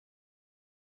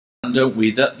understand, don't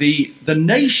we, that the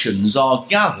nations are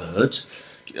gathered,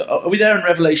 are we there in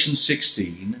Revelation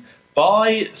 16,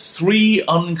 by three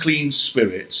unclean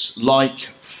spirits like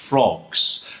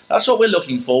frogs. That's what we're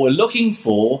looking for. We're looking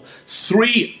for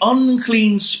three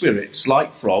unclean spirits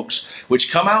like frogs,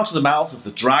 which come out of the mouth of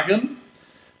the dragon,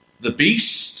 the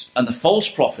beast, and the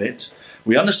false prophet.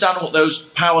 We understand what those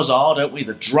powers are, don't we?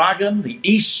 The dragon, the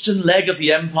eastern leg of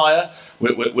the empire.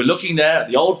 We're looking there at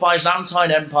the old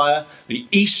Byzantine Empire, the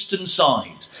eastern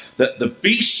side. The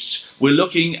beast, we're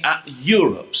looking at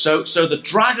Europe. So the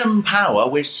dragon power,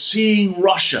 we're seeing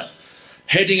Russia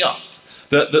heading up.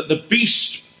 The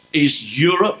beast is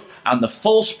Europe, and the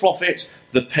false prophet,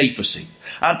 the papacy.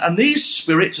 And these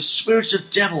spirits are spirits of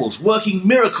devils working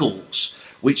miracles,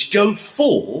 which go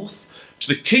forth to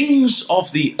the kings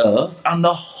of the earth and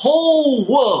the whole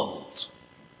world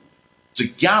to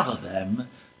gather them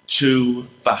to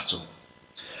battle.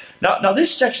 Now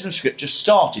this section of scripture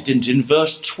started in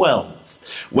verse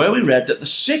 12, where we read that the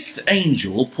sixth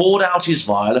angel poured out his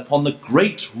vial upon the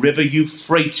great river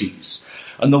Euphrates,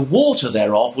 and the water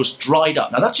thereof was dried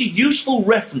up. Now that's a useful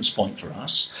reference point for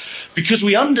us, because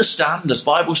we understand, as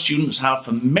Bible students have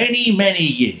for many, many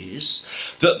years,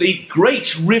 that the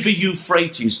great river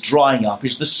Euphrates drying up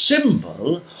is the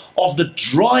symbol of the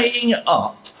drying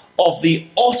up of the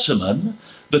Ottoman,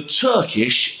 the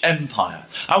Turkish Empire.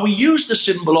 And we use the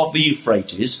symbol of the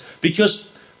Euphrates because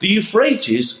the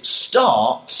Euphrates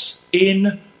starts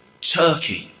in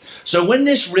Turkey. So when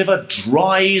this river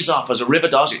dries up, as a river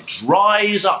does, it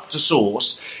dries up to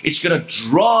source, it's going to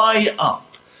dry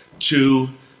up to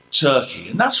Turkey.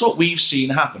 And that's what we've seen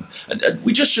happen. And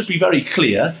we just should be very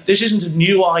clear, this isn't a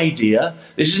new idea.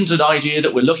 This isn't an idea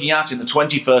that we're looking at in the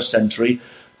 21st century.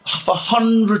 For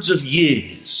hundreds of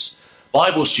years,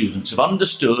 Bible students have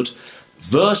understood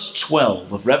verse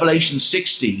 12 of Revelation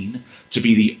 16 to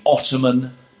be the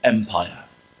Ottoman Empire.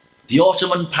 The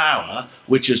Ottoman power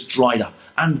which has dried up.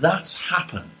 And that's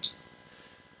happened.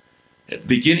 At the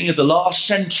beginning of the last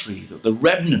century, the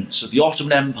remnants of the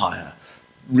Ottoman Empire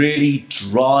really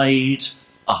dried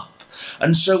up.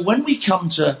 And so when we come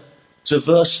to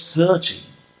verse 13,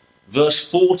 verse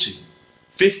 14,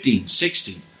 15,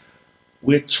 16,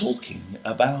 we're talking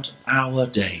about our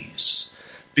days.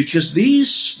 Because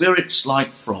these spirits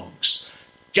like frogs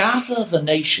gather the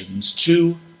nations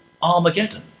to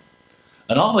Armageddon.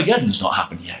 And Armageddon's not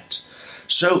happened yet.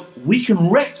 So we can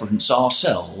reference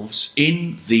ourselves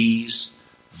in these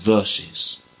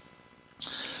verses.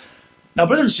 Now,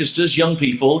 brothers and sisters, young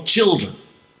people, children,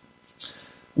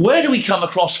 where do we come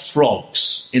across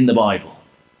frogs in the Bible?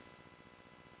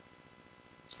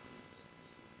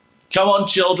 Come on,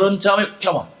 children, tell me,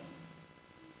 come on.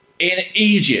 In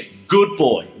Egypt, good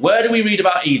boy. Where do we read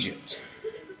about Egypt?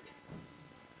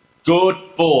 Good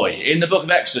boy. In the book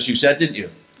of Exodus, you said, didn't you?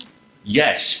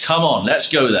 Yes, come on, let's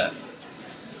go there.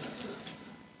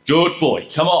 Good boy.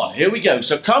 Come on, here we go.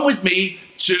 So come with me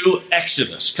to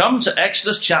Exodus. Come to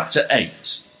Exodus chapter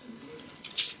 8,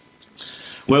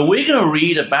 where we're going to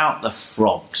read about the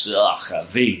frogs.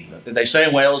 Achavi. They say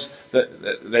in Wales,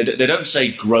 that they don't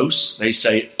say gross, they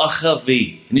say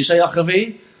achavi. Can you say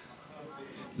achavi?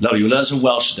 Lovely, you learned some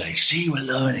Welsh today. See,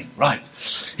 we're learning. Right,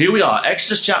 here we are,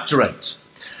 Exodus chapter 8.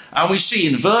 And we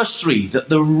see in verse 3 that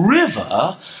the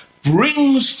river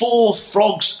brings forth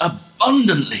frogs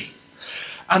abundantly.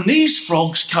 And these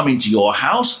frogs come into your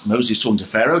house, Moses talking to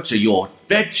Pharaoh, to your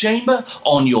bedchamber,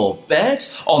 on your bed,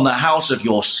 on the house of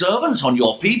your servants, on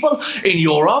your people, in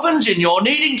your ovens, in your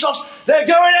kneading troughs. They're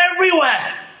going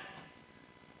everywhere.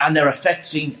 And they're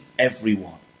affecting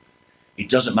everyone. It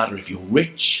doesn't matter if you're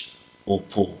rich or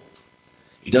poor.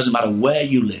 It doesn't matter where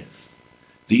you live.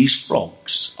 These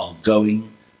frogs are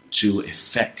going to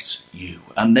affect you.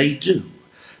 And they do.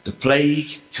 The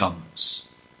plague comes.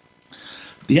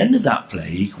 At the end of that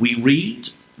plague, we read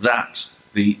that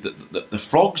the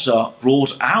frogs are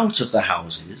brought out of the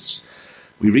houses.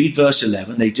 We read verse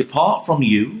 11, they depart from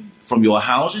you, from your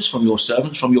houses, from your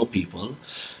servants, from your people.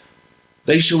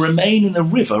 They shall remain in the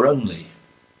river only.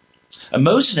 And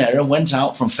Moses and Aaron went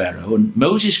out from Pharaoh, and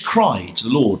Moses cried to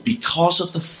the Lord because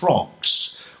of the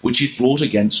frogs which he brought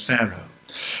against Pharaoh.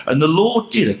 And the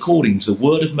Lord did according to the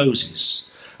word of Moses,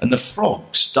 and the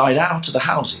frogs died out of the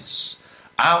houses,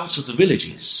 out of the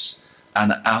villages,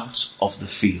 and out of the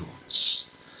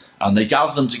fields. And they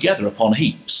gathered them together upon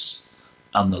heaps,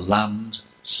 and the land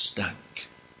stank.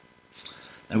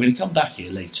 Now we're going to come back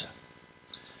here later.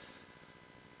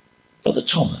 Brother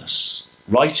Thomas,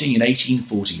 writing in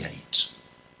 1848,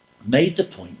 made the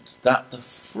point that the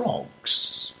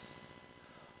frogs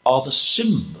are the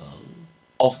symbol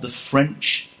of the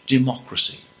French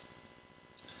democracy.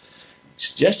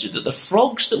 suggested that the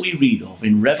frogs that we read of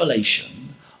in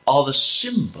Revelation are the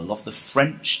symbol of the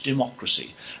French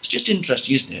democracy. It's just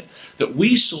interesting, isn't it, that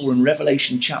we saw in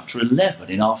Revelation chapter 11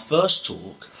 in our first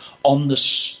talk on the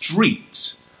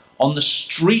street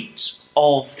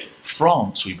of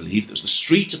France, we believe. That was the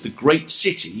street of the great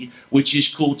city, which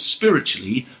is called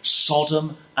spiritually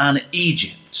Sodom and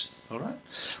Egypt. All right?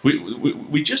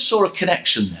 We just saw a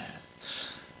connection there.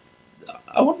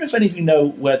 I wonder if any of you know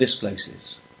where this place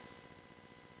is.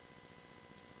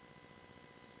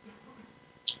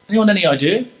 Anyone any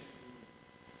idea?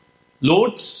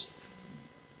 Lourdes?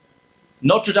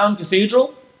 Notre Dame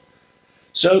Cathedral?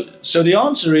 So the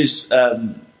answer is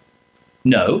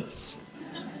no.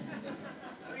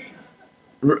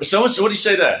 So what do you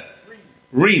say there?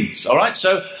 Reims. All right.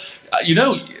 So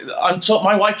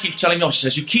my wife keeps telling me off. She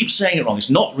says you keep saying it wrong. It's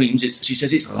not Reims. She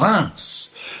says it's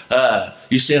Reims.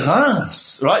 You say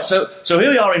Reims, right? So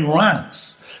here we are in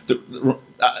Reims.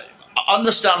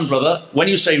 Understand, brother, when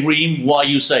you say Reims, why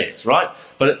you say it, right?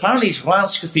 But apparently it's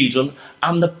Reims Cathedral,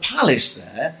 and the palace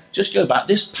there. Just go back.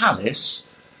 This palace,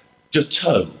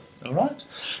 Chateau. All right.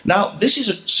 Now this is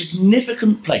a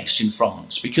significant place in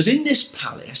France because in this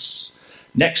palace,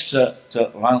 next to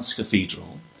Reims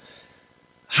Cathedral,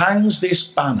 hangs this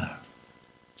banner.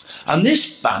 And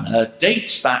this banner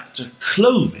dates back to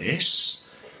Clovis,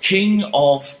 king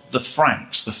of the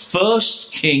Franks, the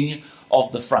first king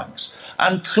of the Franks.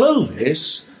 And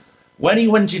Clovis, when he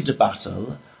went into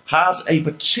battle, had a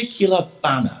particular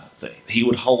banner that he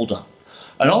would hold up.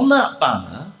 And on that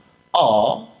banner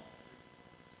are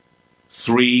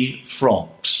 3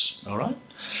 frogs. All right?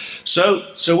 So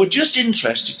we're just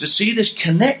interested to see this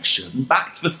connection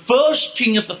back to the first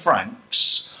king of the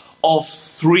Franks of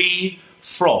 3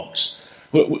 frogs.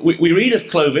 We read of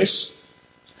Clovis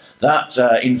that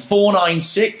in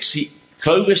 496,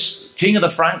 Clovis, king of the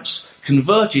Franks,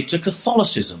 converted to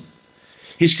Catholicism.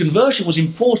 His conversion was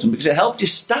important because it helped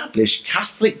establish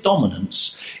Catholic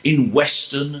dominance in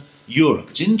Western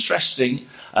Europe. It's interesting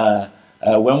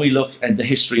when we look at the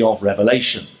history of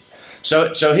Revelation.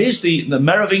 So here's the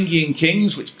Merovingian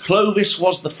kings, which Clovis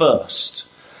was the first.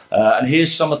 And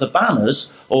here's some of the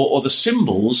banners or the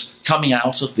symbols coming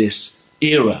out of this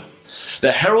era.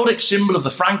 The heraldic symbol of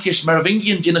the Frankish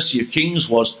Merovingian dynasty of kings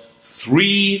was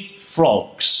 3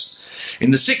 frogs. In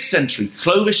the 6th century,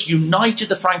 Clovis united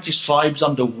the Frankish tribes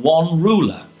under one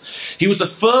ruler. He was the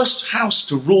first house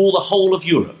to rule the whole of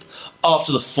Europe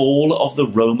after the fall of the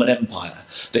Roman Empire.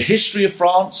 The history of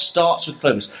France starts with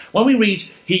Clovis. When we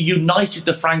read he united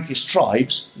the Frankish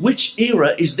tribes, which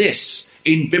era is this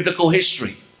in biblical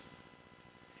history?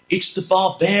 It's the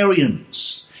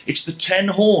barbarians. It's the 10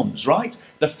 horns, right?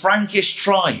 The Frankish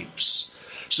tribes.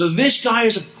 So this guy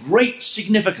is of great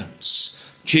significance,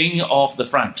 king of the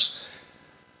Franks.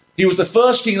 He was the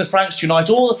first king of the Franks to unite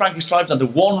all the Frankish tribes under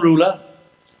one ruler.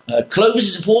 Clovis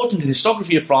is important in the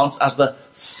historiography of France as the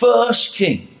first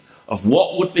king of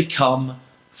what would become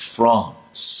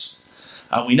France.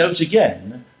 And we note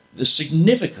again the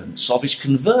significance of his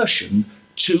conversion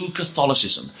to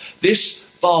Catholicism. This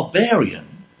barbarian,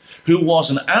 who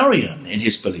was an Arian in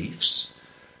his beliefs,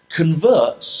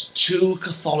 converts to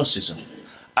Catholicism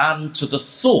and to the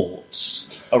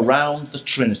thoughts around the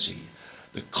Trinity.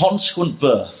 The consequent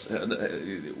birth,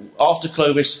 after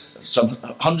Clovis, some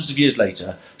hundreds of years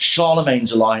later,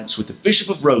 Charlemagne's alliance with the Bishop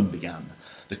of Rome began,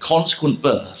 the consequent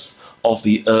birth of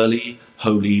the early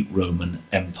Holy Roman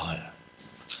Empire.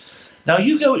 Now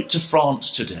you go to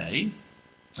France today,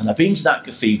 and I've been to that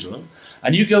cathedral,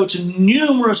 and you go to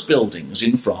numerous buildings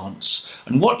in France,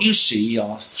 and what you see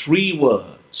are 3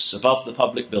 words above the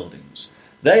public buildings.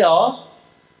 They are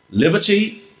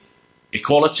liberty,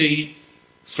 equality,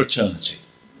 fraternity.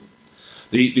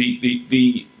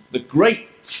 The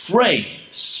great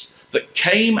phrase that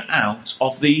came out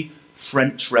of the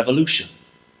French Revolution.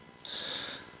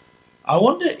 I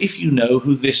wonder if you know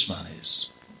who this man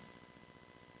is.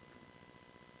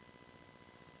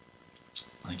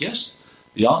 I guess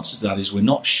the answer to that is we're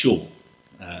not sure,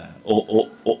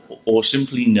 or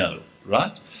simply no,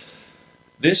 right?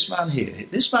 This man here,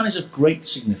 this man is of great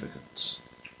significance.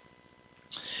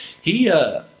 He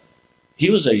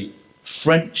was a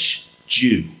French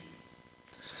Jew.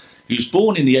 He was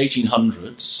born in the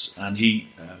 1800s, and he,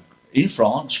 in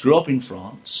France, grew up in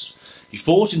France. He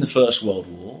fought in the First World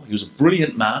War. He was a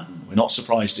brilliant man. We're not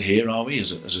surprised to hear, are we,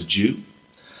 as a Jew?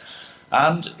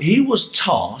 And he was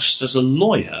tasked as a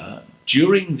lawyer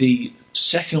during the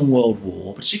Second World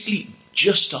War, particularly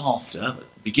just after,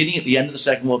 beginning at the end of the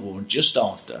Second World War and just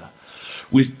after,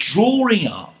 with drawing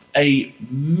up a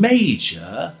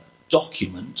major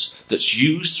document that's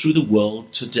used through the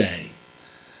world today.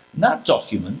 And that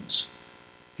document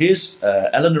here's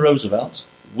Eleanor Roosevelt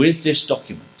with this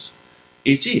document.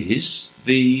 It is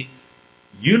the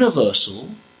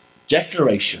Universal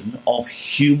Declaration of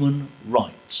Human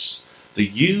Rights, the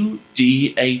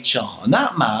UDHR. And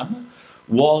that man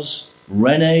was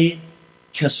René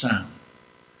Cassin.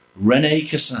 René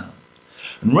Cassin.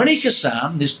 And René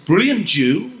Cassin, this brilliant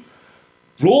Jew,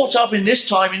 brought up in this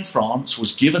time in France,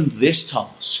 was given this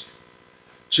task: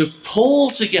 to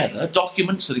pull together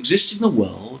documents that exist in the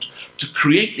world to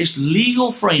create this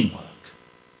legal framework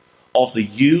of the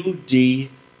UDHR.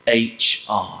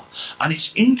 And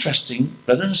it's interesting,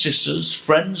 brothers and sisters,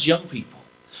 friends, young people,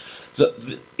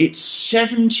 that it's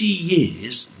 70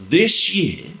 years this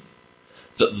year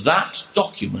that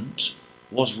document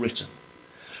was written.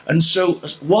 And so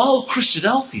while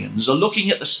Christadelphians are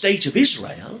looking at the state of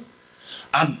Israel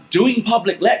and doing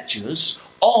public lectures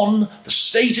on the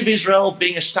state of Israel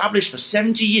being established for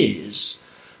 70 years,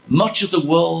 much of the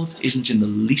world isn't in the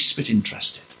least bit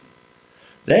interested.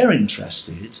 They're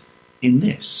interested in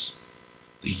this,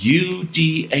 the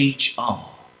UDHR,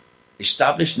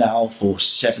 established now for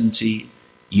 70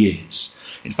 years.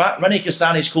 In fact, René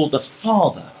Cassin is called the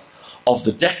father of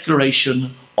the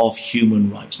Declaration of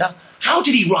Human Rights. Now, how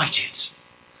did he write it?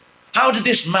 How did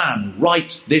this man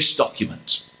write this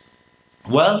document?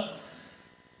 Well,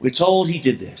 we're told he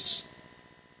did this.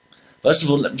 First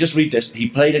of all, let me just read this. He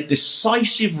played a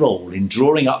decisive role in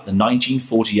drawing up the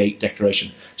 1948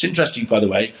 Declaration. It's interesting, by the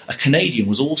way, a Canadian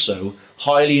was also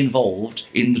highly involved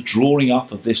in the drawing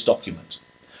up of this document.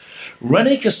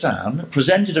 René Cassin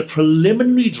presented a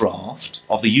preliminary draft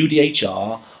of the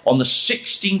UDHR on the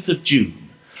 16th of June,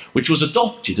 which was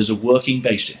adopted as a working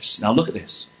basis. Now look at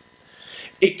this.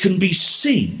 It can be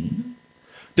seen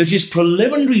that his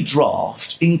preliminary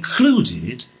draft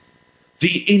included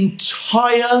the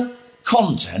entire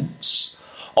contents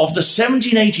of the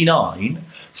 1789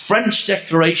 French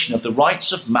Declaration of the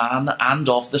Rights of Man and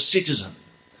of the Citizen.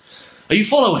 Are you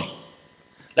following?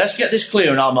 Let's get this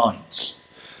clear in our minds.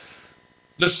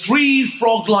 The three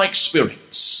frog-like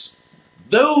spirits,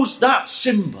 that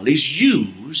symbol is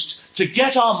used to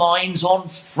get our minds on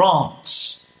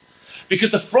France, because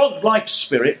the frog-like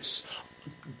spirits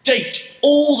date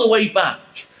all the way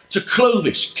back to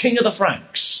Clovis, king of the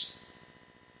Franks.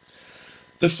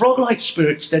 The frog-like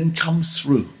spirits then come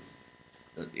through.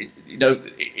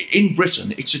 In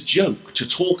Britain, it's a joke to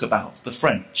talk about the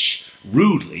French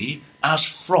rudely as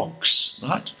frogs,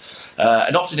 right?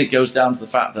 And often it goes down to the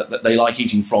fact that they like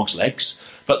eating frogs' legs.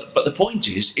 But the point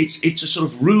is, it's a sort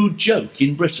of rude joke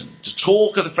in Britain to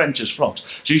talk of the French as frogs.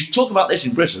 So you talk about this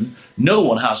in Britain, no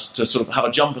one has to sort of have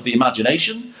a jump of the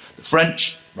imagination. The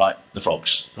French, right, the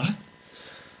frogs, right?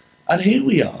 And here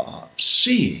we are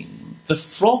seeing the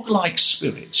frog-like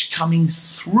spirits coming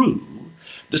through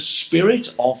the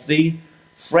spirit of the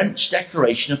French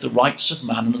Declaration of the Rights of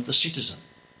Man and of the Citizen.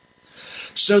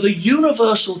 So the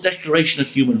Universal Declaration of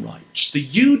Human Rights, the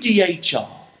UDHR,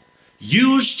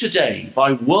 used today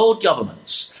by world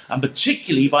governments, and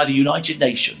particularly by the United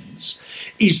Nations,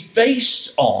 is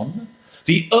based on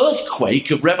the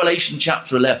earthquake of Revelation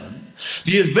chapter 11,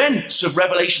 the events of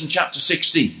Revelation chapter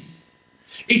 16.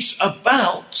 It's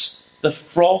about the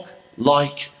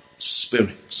frog-like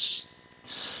spirits.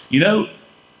 The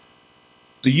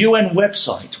UN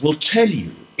website will tell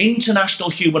you, International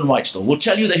Human Rights Law will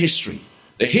tell you the history.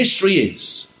 The history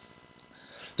is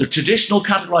the traditional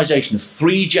categorization of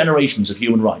three generations of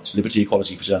human rights, liberty,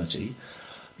 equality, fraternity,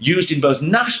 used in both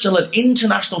national and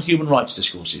international human rights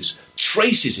discourses,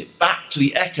 traces it back to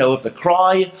the echo of the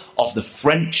cry of the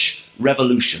French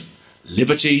Revolution: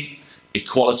 liberty,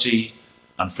 equality,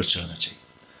 and fraternity.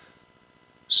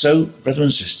 So, brothers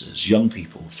and sisters, young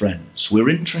people, friends, we're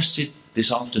interested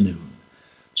this afternoon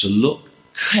to look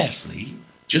carefully,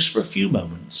 just for a few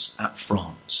moments, at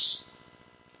France.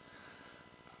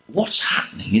 What's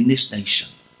happening in this nation?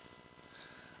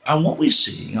 And what we're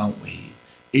seeing, aren't we,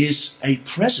 is a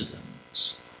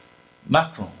president,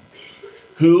 Macron,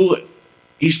 who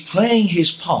is playing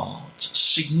his part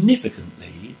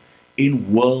significantly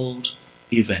in world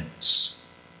events.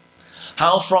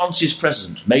 How France's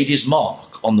president made his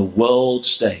mark on the world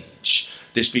stage,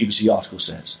 this BBC article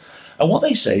says. And what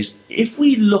they say is, if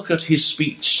we look at his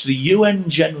speech to the UN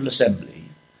General Assembly,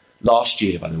 last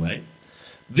year, by the way,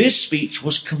 this speech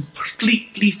was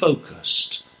completely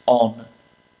focused on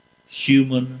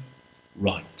human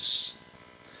rights.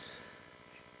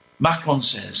 Macron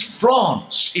says,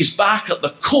 France is back at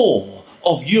the core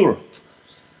of Europe.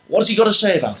 What has he got to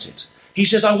say about it? He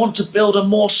says, I want to build a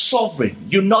more sovereign,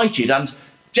 united and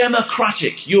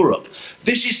democratic Europe.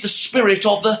 This is the spirit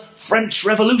of the French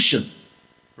Revolution,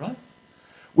 right?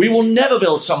 We will never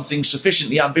build something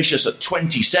sufficiently ambitious at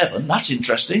 27. That's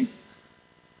interesting,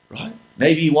 right?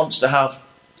 Maybe he wants to have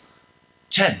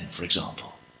 10, for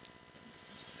example.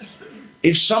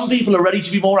 If some people are ready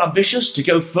to be more ambitious, to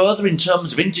go further in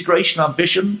terms of integration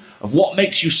ambition, of what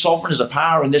makes you sovereign as a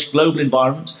power in this global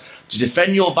environment, to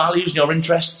defend your values and your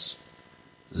interests,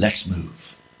 let's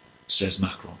move, says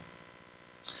Macron.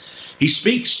 He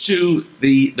speaks to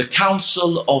the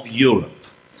Council of Europe.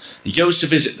 He goes to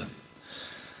visit them.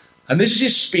 And this is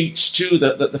his speech to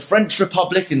the French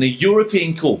Republic in the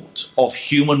European Court of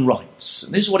Human Rights.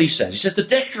 And this is what he says. He says, the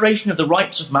Declaration of the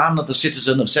Rights of Man and the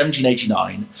Citizen of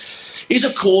 1789 is,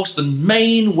 of course, the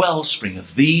main wellspring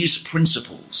of these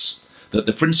principles,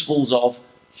 the principles of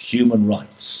human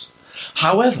rights.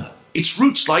 However, its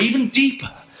roots lie even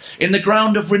deeper in the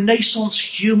ground of Renaissance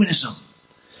humanism,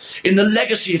 in the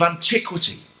legacy of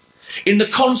antiquity, in the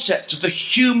concept of the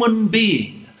human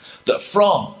being that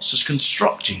France has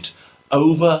constructed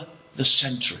over the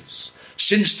centuries,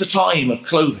 since the time of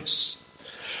Clovis.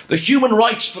 The human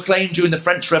rights proclaimed during the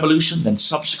French Revolution, then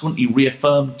subsequently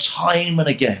reaffirmed time and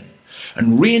again,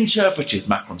 and reinterpreted,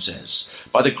 Macron says,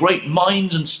 by the great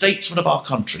minds and statesmen of our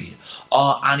country,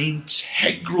 are an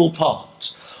integral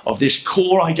part of this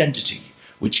core identity,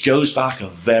 which goes back a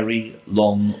very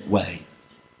long way.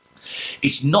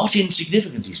 It's not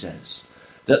insignificant, he says,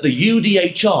 that the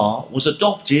UDHR was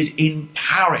adopted in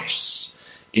Paris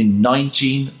in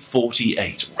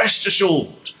 1948. Rest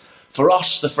assured, for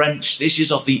us, the French, this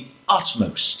is of the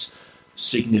utmost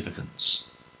significance.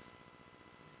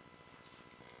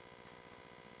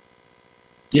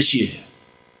 This year,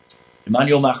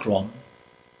 Emmanuel Macron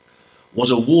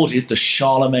was awarded the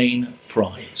Charlemagne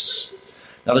Prize.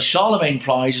 Now, the Charlemagne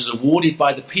Prize is awarded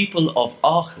by the people of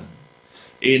Aachen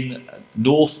in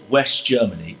northwest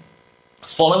Germany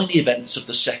following the events of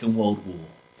the Second World War.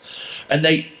 And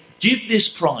they give this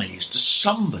prize to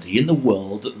somebody in the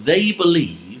world that they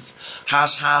believe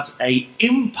has had an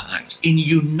impact in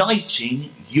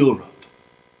uniting Europe.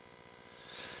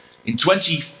 In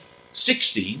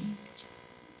 2016,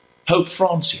 Pope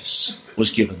Francis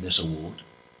was given this award.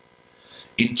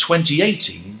 In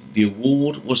 2018, the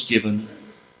award was given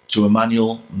to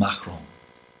Emmanuel Macron.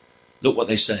 Look what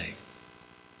they say.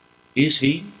 Is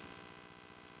he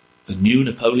the new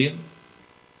Napoleon?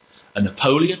 A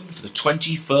Napoleon for the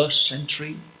 21st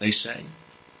century, they say?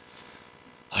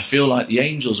 I feel like the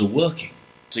angels are working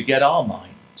to get our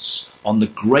minds on the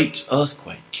great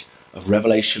earthquake of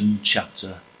Revelation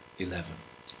chapter 11.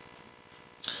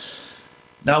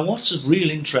 Now, what's of real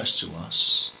interest to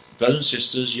us, brothers and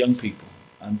sisters, young people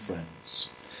and friends,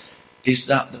 is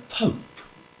that the Pope,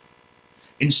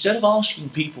 instead of asking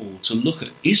people to look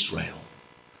at Israel,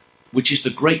 which is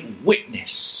the great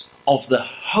witness of the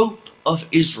hope of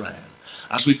Israel,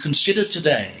 as we've considered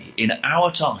today in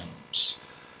our times,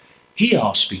 he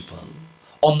asked people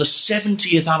on the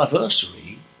 70th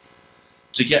anniversary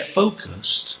to get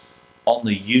focused on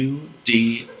the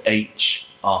UDHR,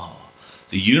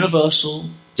 the Universal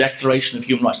Declaration of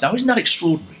Human Rights. Now, isn't that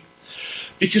extraordinary?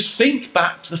 Because think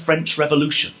back to the French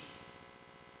Revolution.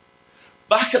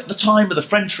 Back at the time of the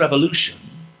French Revolution,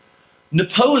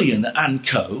 Napoleon and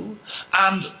co,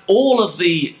 and all of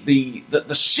the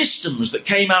systems that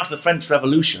came out of the French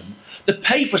Revolution, the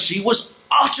papacy was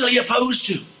utterly opposed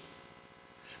to.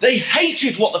 They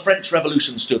hated what the French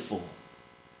Revolution stood for.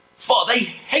 They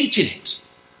hated it.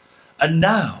 And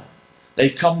now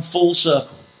they've come full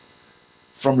circle.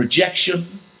 From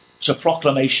rejection to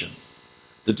proclamation.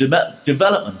 The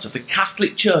development of the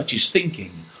Catholic Church's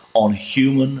thinking on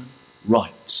human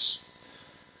rights.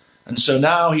 And so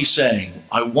now he's saying,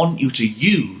 I want you to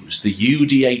use the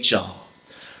UDHR.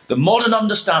 The modern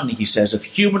understanding, he says, of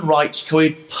human rights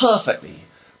coincide perfectly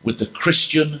with the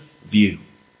Christian view.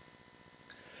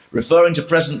 Referring to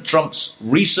President Trump's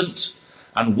recent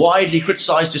and widely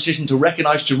criticised decision to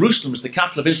recognise Jerusalem as the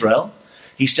capital of Israel,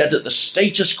 he said that the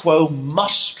status quo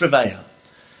must prevail.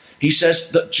 He says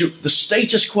that the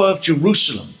status quo of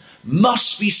Jerusalem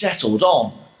must be settled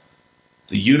on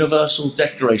the Universal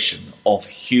Declaration of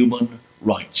Human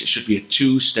Rights. It should be a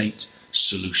two-state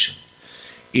solution.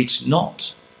 It's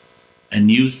not a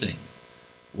new thing,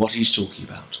 what he's talking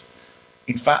about.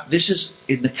 In fact, this is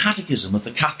in the Catechism of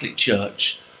the Catholic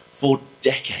Church for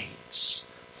decades.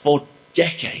 For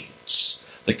decades.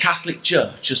 The Catholic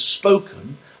Church has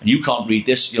spoken, and you can't read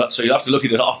this, so you'll have to look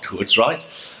at it afterwards, right?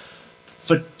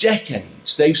 For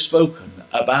decades, they've spoken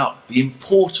about the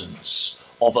importance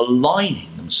of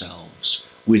aligning themselves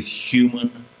with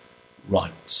human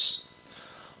rights.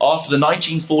 After the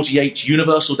 1948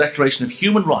 Universal Declaration of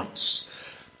Human Rights,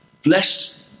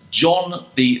 blessed John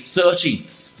the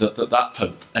 13th, that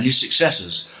Pope, and his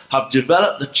successors have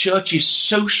developed the Church's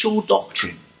social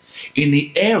doctrine in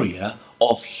the area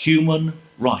of human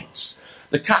rights.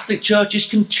 The Catholic Church is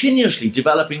continuously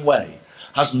developing way,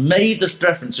 has made the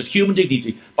reference of human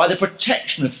dignity by the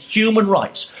protection of human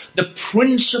rights the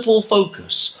principal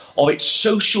focus of its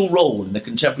social role in the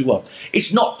contemporary world.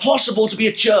 It's not possible to be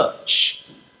a church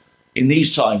in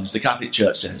these times, the Catholic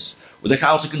Church says,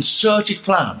 without a concerted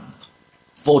plan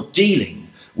for dealing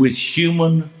with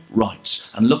human rights.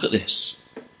 And look at this.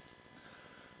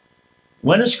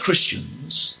 When as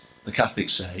Christians, the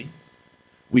Catholics say,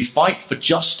 we fight for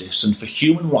justice and for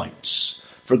human rights,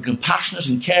 for a compassionate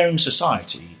and caring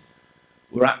society,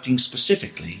 we're acting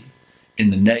specifically in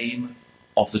the name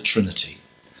of the Trinity.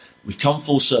 We've come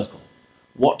full circle.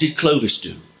 What did Clovis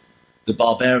do? The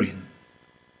barbarian.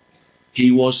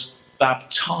 He was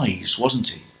baptized, wasn't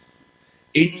he,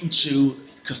 into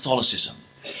Catholicism.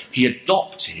 He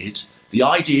adopted the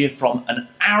idea from an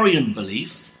Arian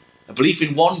belief, a belief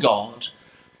in one God,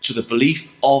 to the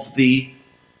belief of the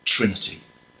Trinity,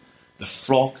 the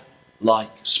frog-like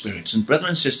spirits. And brethren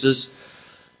and sisters,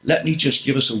 let me just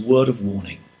give us a word of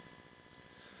warning.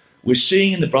 We're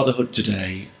seeing in the brotherhood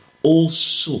today all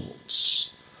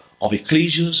sorts of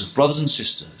ecclesias, of brothers and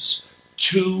sisters,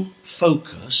 too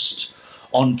focused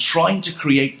on trying to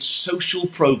create social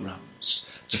programs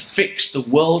to fix the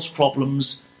world's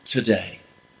problems today.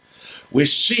 We're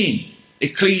seeing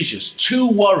ecclesias too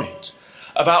worried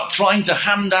about trying to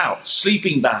hand out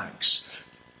sleeping bags,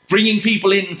 bringing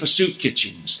people in for soup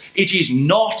kitchens. It is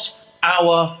not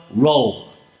our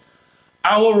role.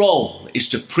 Our role is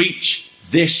to preach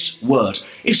this word.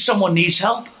 If someone needs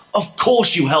help, of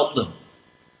course you help them.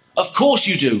 Of course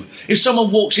you do. If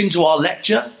someone walks into our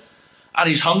lecture and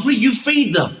is hungry, you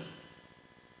feed them.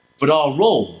 But our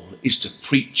role is to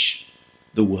preach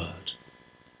the word.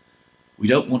 We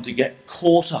don't want to get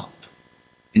caught up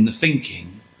in the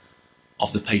thinking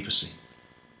of the papacy.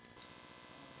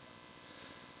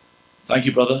 Thank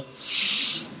you, brother.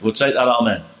 We'll take that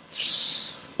amen.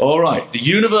 All right, the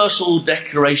Universal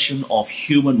Declaration of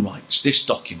Human Rights, this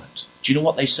document. Do you know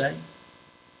what they say?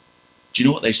 Do you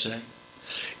know what they say?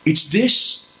 It's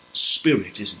this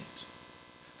spirit, isn't it,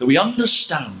 that we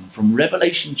understand from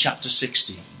Revelation chapter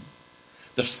 16,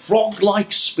 the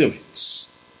frog-like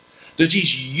spirits that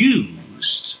is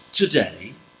used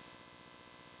today.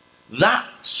 That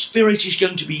spirit is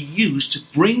going to be used to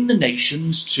bring the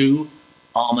nations to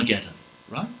Armageddon,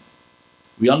 right?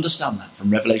 We understand that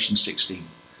from Revelation 16.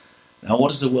 Now,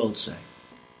 what does the world say?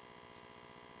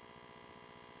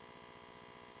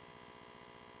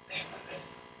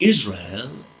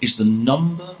 Israel is the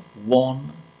number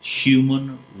one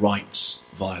human rights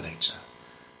violator.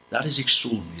 That is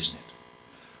extraordinary, isn't it?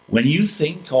 When you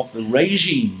think of the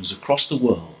regimes across the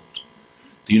world,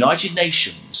 the United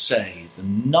Nations say the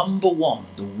number one,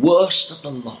 the worst of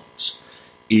the lot,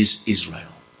 is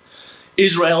Israel.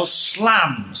 Israel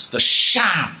slams the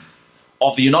sham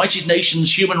of the United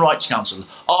Nations Human Rights Council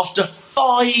after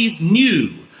 5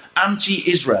 new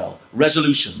anti-Israel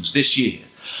resolutions this year.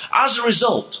 As a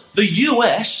result, the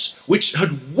US, which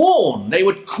had warned they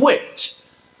would quit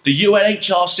the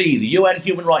UNHRC, the UN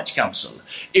Human Rights Council,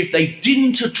 if they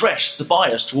didn't address the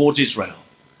bias towards Israel,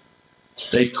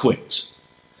 they've quit.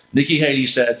 Nikki Haley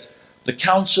said, the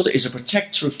Council is a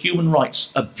protector of human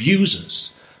rights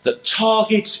abusers that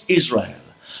targets Israel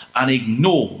and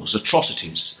ignores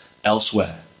atrocities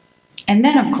elsewhere. And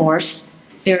then, of course,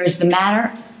 there is the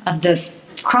matter of the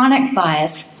chronic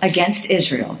bias against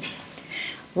Israel.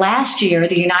 Last year,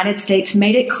 the United States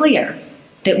made it clear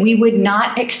that we would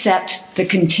not accept the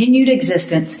continued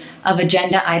existence of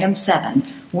Agenda Item 7,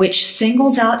 which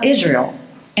singles out Israel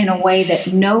in a way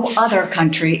that no other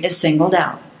country is singled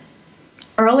out.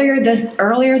 Earlier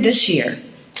this year,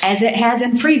 as it has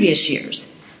in previous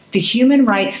years, the Human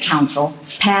Rights Council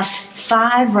passed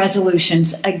 5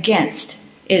 resolutions against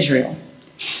Israel,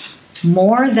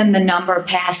 more than the number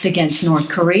passed against North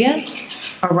Korea,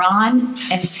 Iran,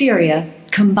 and Syria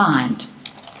combined.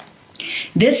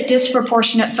 This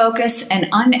disproportionate focus and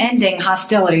unending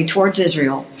hostility towards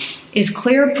Israel is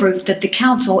clear proof that the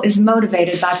Council is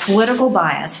motivated by political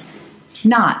bias,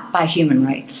 not by human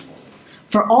rights.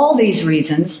 For all these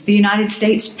reasons, the United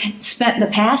States spent the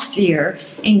past year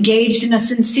engaged in a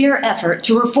sincere effort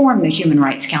to reform the Human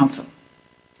Rights Council.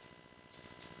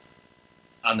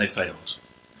 And they failed.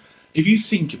 If you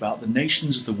think about the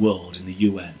nations of the world in the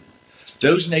UN,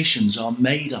 those nations are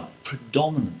made up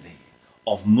predominantly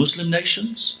of Muslim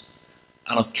nations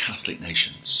and of Catholic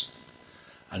nations.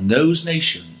 And those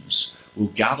nations will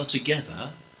gather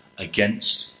together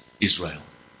against Israel.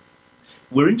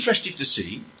 We're interested to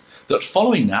see that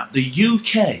following that, the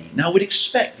UK, now we'd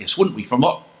expect this, wouldn't we, from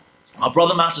what our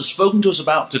brother Matt has spoken to us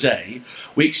about today,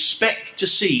 we expect to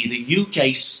see the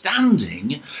UK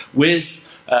standing with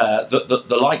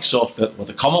the likes of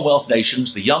the Commonwealth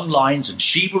nations, the Young Lions and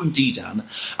Sheba and Dedan,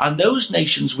 and those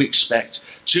nations we expect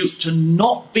to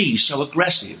not be so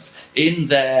aggressive in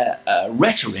their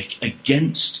rhetoric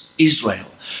against Israel.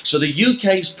 So the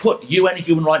UK's put UN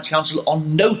Human Rights Council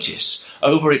on notice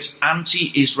over its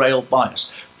anti-Israel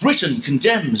bias. Britain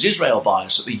condemns Israel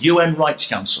bias at the UN Rights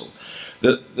Council.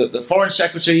 The Foreign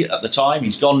Secretary at the time,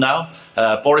 he's gone now,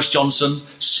 Boris Johnson,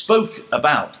 spoke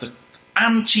about the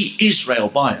anti-Israel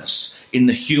bias in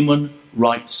the Human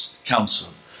Rights Council.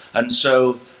 And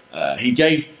so he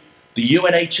gave the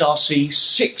UNHRC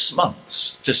 6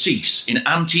 months to cease in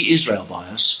anti-Israel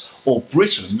bias, or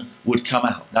Britain would come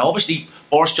out. Now, obviously,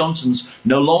 Boris Johnson's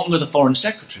no longer the Foreign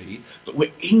Secretary, but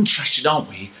we're interested, aren't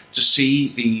we, to see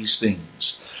these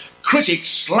things. Critics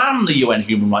slam the UN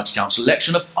Human Rights Council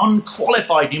election of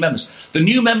unqualified new members. The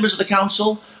new members of the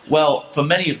Council, well, for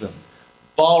many of them,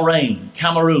 Bahrain,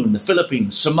 Cameroon, the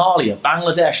Philippines, Somalia,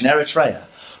 Bangladesh and Eritrea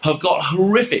have got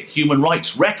horrific human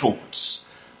rights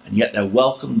records, and yet they're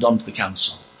welcomed onto the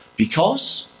Council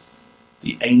because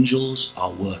the angels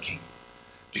are working.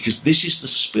 Because this is the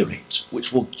spirit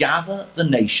which will gather the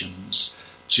nations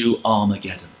to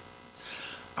Armageddon.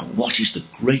 And what is the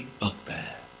great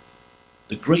bugbear?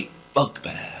 The great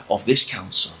bugbear of this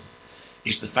council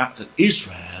is the fact that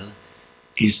Israel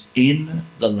is in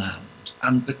the land,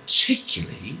 and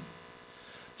particularly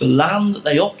the land that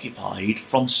they occupied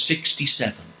from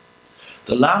 67,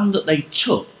 the land that they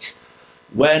took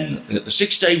when the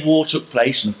Six-Day War took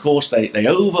place, and of course they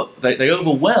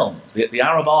overwhelmed the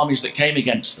Arab armies that came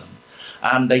against them,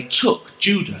 and they took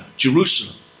Judah,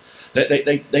 Jerusalem.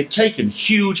 They've taken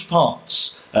huge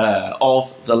parts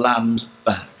of the land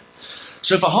back.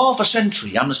 So for half a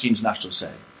century, Amnesty International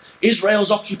say,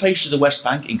 Israel's occupation of the West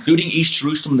Bank, including East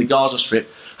Jerusalem and the Gaza Strip,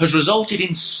 has resulted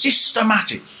in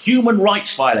systematic human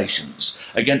rights violations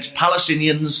against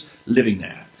Palestinians living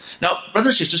there. Now,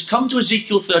 brothers and sisters, come to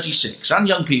Ezekiel 36, and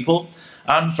young people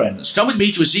and friends, come with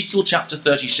me to Ezekiel chapter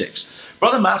 36.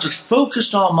 Brother Matt has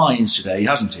focused our minds today,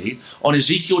 hasn't he, on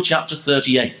Ezekiel chapter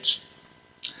 38.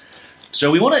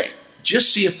 So we want to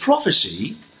just see a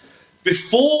prophecy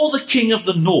before the king of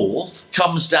the north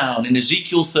comes down in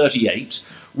Ezekiel 38.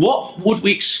 What would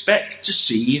we expect to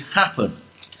see happen?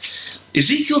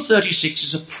 Ezekiel 36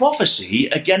 is a prophecy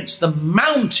against the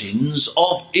mountains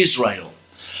of Israel.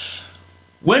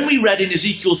 When we read in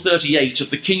Ezekiel 38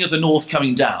 of the king of the north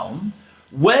coming down,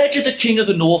 where did the king of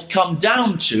the north come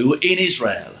down to in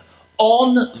Israel?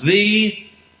 On the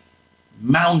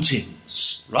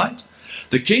mountains, right?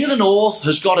 The king of the north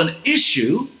has got an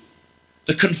issue,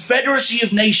 the confederacy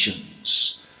of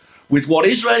nations, with what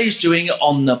Israel is doing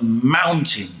on the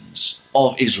mountains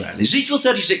of Israel. Ezekiel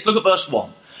 36, look at verse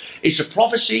 1. It's a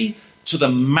prophecy to the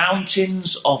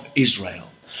mountains of Israel.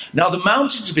 Now, the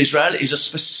mountains of Israel is a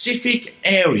specific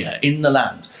area in the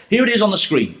land. Here it is on the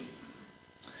screen.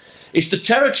 It's the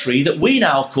territory that we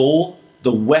now call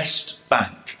the West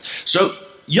Bank. So,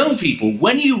 young people,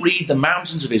 when you read the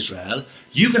mountains of Israel,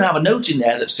 you can have a note in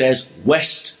there that says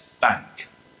West Bank.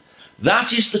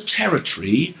 That is the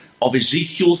territory of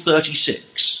Ezekiel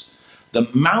 36. The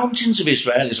mountains of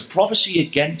Israel is a prophecy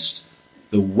against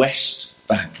the West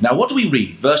Bank. Now, what do we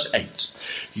read? Verse 8.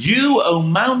 You, O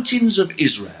mountains of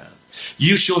Israel,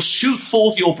 you shall shoot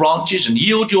forth your branches and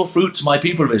yield your fruit to my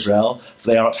people of Israel, for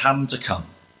they are at hand to come.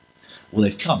 Well,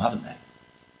 they've come, haven't they?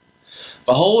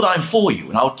 Behold, I'm for you,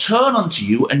 and I'll turn unto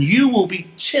you, and you will be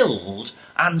tilled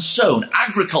and sown.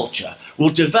 Agriculture will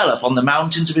develop on the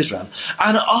mountains of Israel,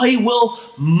 and I will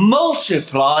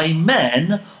multiply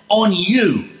men on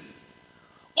you.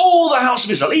 All the house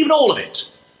of Israel, even all of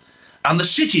it. And the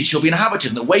cities shall be inhabited,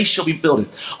 and the waste shall be builded.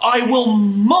 I will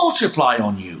multiply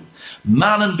on you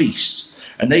man and beast,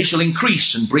 and they shall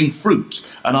increase and bring fruit,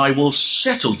 and I will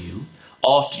settle you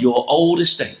after your old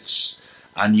estates,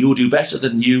 and you will do better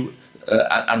than you,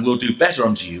 and will do better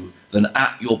unto you than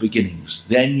at your beginnings.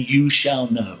 Then you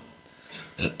shall know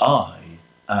that I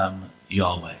am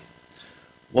Yahweh.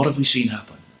 What have we seen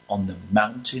happen on the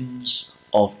mountains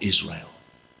of Israel?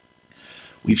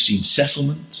 We've seen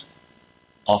settlement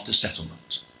after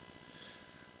settlement.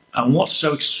 And what's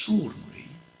so extraordinary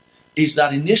is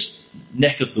that in this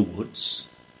neck of the woods,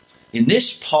 in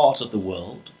this part of the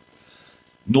world,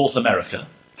 North America,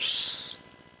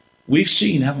 we've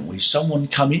seen, haven't we, someone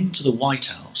come into the White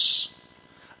House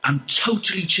and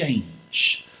totally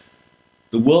change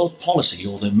the world policy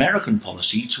or the American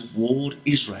policy toward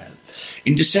Israel.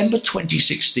 In December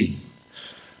 2016,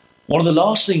 One of the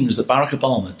last things that Barack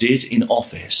Obama did in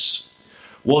office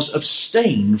was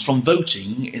abstain from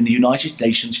voting in the United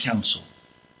Nations Council.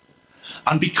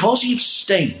 And because he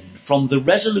abstained from the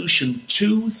resolution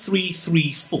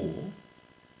 2334,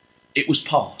 it was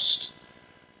passed.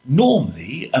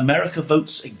 Normally, America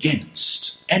votes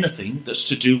against anything that's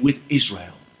to do with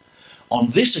Israel.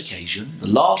 On this occasion, one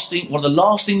of the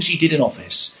last things he did in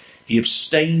office, he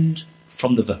abstained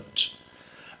from the vote.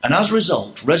 And as a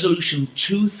result, resolution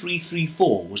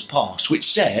 2334 was passed, which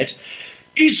said,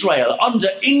 Israel, under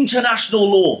international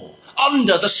law,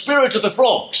 under the spirit of the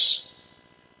frogs,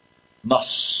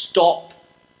 must stop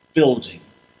building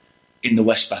in the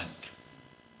West Bank.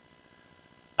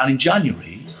 And in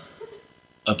January,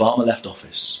 Obama left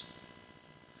office.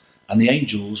 And the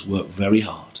angels worked very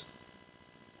hard.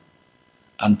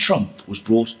 And Trump was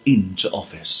brought into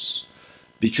office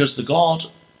because the God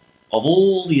of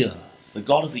all the earth, the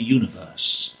God of the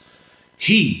universe,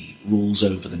 he rules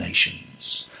over the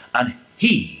nations. And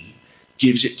he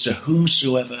gives it to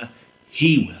whomsoever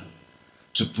he will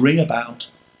to bring about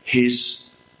his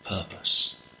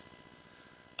purpose.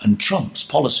 And Trump's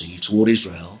policy toward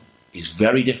Israel is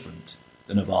very different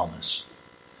than Obama's.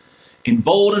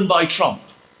 Emboldened by Trump,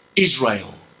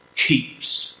 Israel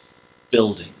keeps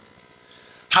building.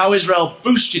 How Israel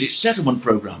boosted its settlement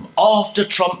program after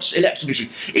Trump's election victory.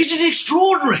 Isn't it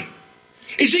extraordinary?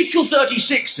 Ezekiel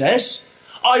 36 says,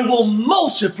 I will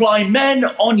multiply men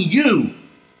on you,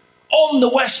 on the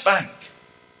West Bank,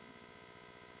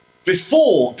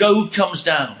 before Gog comes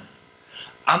down.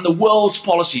 And the world's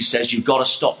policy says you've got to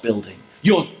stop building.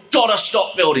 You've got to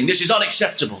stop building. This is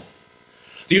unacceptable.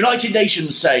 The United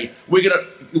Nations say,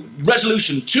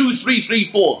 resolution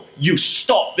 2334, you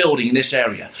stop building in this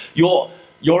area.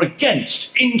 You're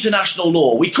against international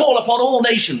law. We call upon all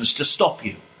nations to stop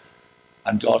you.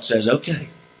 And God says, okay,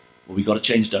 well, we've got to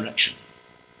change direction.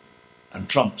 And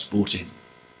Trump's brought in,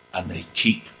 and they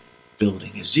keep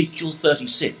building. Ezekiel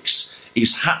 36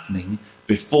 is happening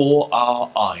before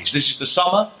our eyes. This is the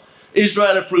summer.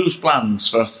 Israel approves plans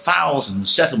for 1,000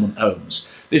 settlement homes.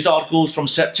 This article is from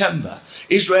September.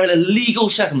 Israel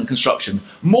illegal settlement construction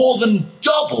more than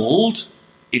doubled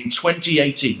in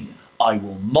 2018. I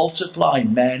will multiply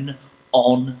men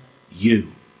on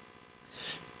you.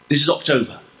 This is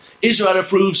October. Israel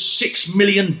approves $6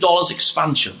 million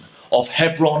expansion of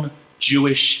Hebron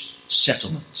Jewish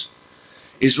settlement.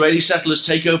 Israeli settlers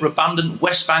take over abandoned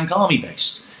West Bank army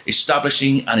base,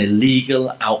 establishing an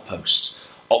illegal outpost.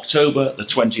 October the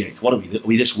 28th. What are we? Are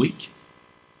we this week?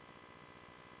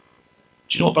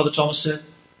 Do you know what Brother Thomas said?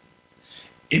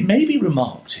 It may be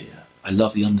remarked here, I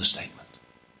love the understatement,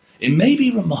 it may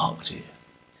be remarked here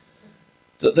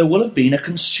that there will have been a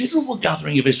considerable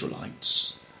gathering of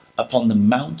Israelites upon the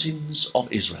mountains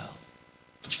of Israel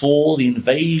before the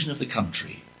invasion of the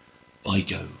country by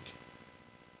Gog.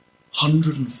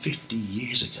 150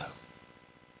 years ago.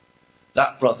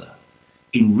 That brother,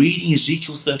 in reading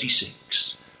Ezekiel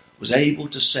 36, was able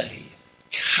to say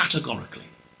categorically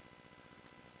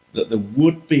that there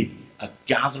would be a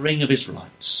gathering of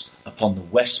Israelites upon the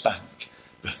West Bank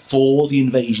before the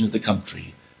invasion of the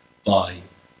country by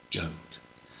Gog.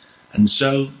 And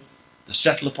so the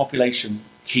settler population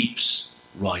keeps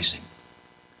rising.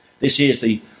 This is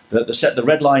the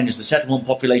red line is the settlement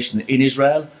population in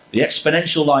Israel. The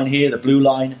exponential line here, the blue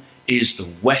line, is the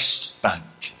West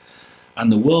Bank.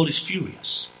 And the world is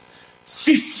furious.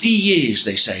 50 years,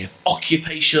 they say, of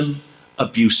occupation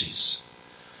abuses.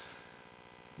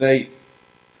 They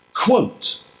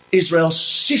quote Israel's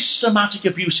systematic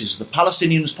abuses of the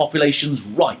Palestinian population's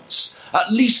rights.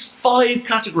 At least 5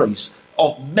 categories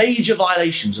of major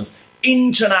violations of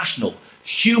international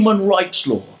human rights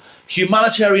law,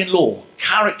 humanitarian law,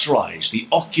 characterize the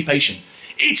occupation.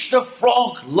 It's the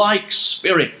frog-like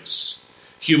spirits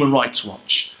Human Rights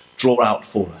Watch draw out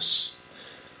for us.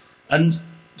 And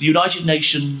the United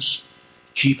Nations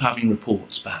keep having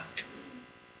reports back.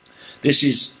 This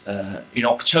is in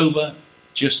October,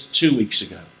 just 2 weeks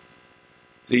ago.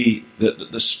 The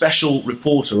special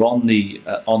reporter on the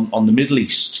Middle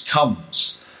East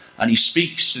comes and he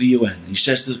speaks to the UN. And he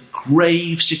says the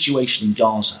grave situation in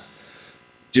Gaza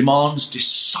demands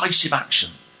decisive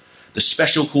action. The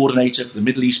special coordinator for the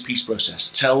Middle East peace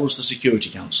process tells the Security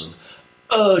Council,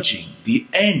 urging the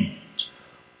end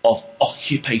of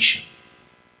occupation.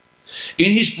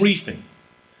 In his briefing,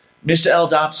 Mr.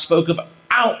 Eldad spoke of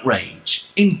outrage,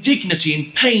 indignity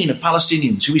and pain of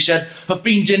Palestinians who he said have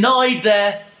been denied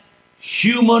their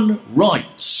human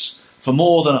rights for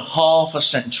more than half a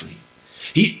century.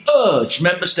 He urged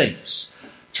member states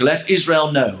to let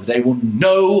Israel know they will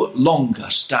no longer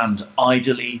stand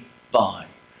idly by.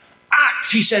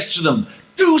 Act, he says to them,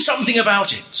 Do something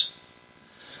about it.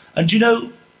 And you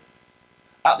know,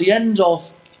 at the end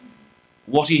of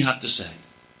what he had to say,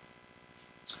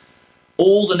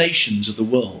 all the nations of the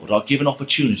world are given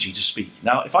opportunity to speak.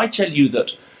 Now, if I tell you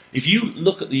that if you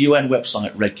look at the UN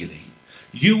website regularly,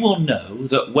 you will know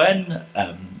that when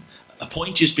a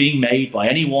point is being made by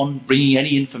anyone bringing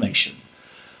any information,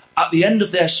 at the end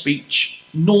of their speech,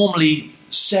 normally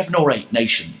 7 or 8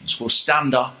 nations will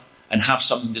stand up and have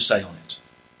something to say on it.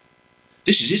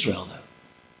 This is Israel, though.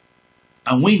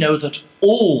 And we know that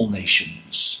all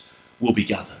nations will be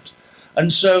gathered.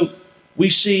 And so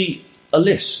we see a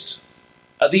list.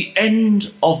 At the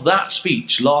end of that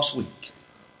speech last week,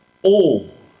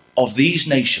 all of these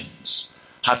nations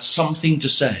had something to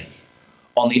say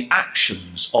on the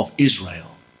actions of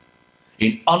Israel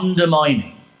in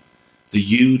undermining the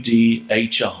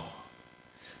UDHR.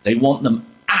 They want them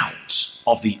out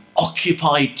of the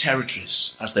occupied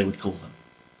territories, as they would call them.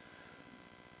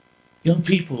 Young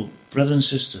people, brothers and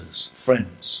sisters,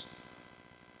 friends,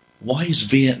 why is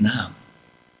Vietnam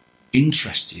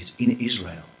interested in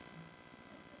Israel?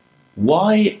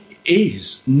 Why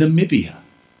is Namibia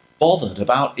bothered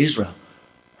about Israel?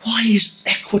 Why is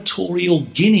Equatorial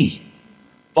Guinea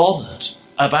bothered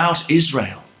about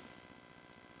Israel?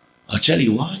 I'll tell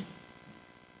you why.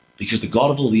 Because the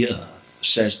God of all the earth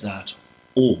says that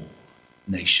all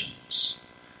nations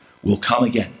will come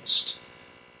against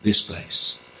this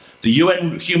place. The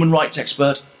UN human rights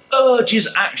expert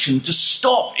urges action to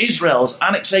stop Israel's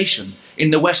annexation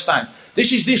in the West Bank.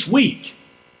 This is this week.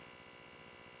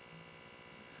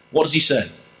 What does he say?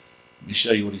 Let me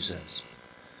show you what he says.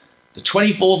 The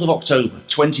 24th of October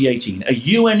 2018, a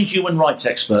UN human rights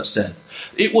expert said,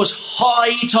 it was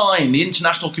high time the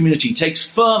international community takes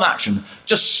firm action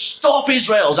to stop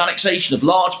Israel's annexation of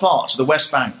large parts of the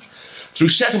West Bank through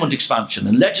settlement expansion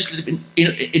and legislative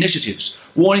initiatives,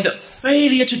 warning that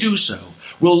failure to do so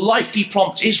will likely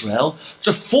prompt Israel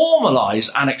to formalise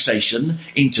annexation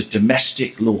into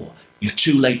domestic law. You're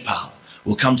too late, pal.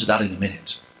 We'll come to that in a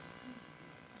minute.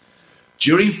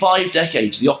 During 5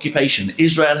 decades of the occupation,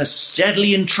 Israel has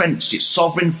steadily entrenched its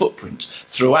sovereign footprint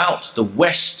throughout the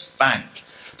West Bank.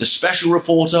 The special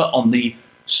reporter on the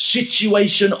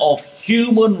situation of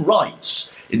human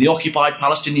rights in the occupied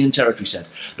Palestinian territory said,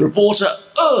 the reporter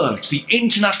urged the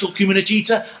international community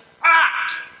to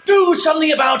act, do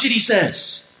something about it, he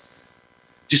says.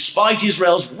 Despite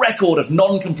Israel's record of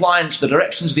non-compliance with the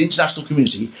directions of the international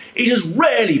community, it has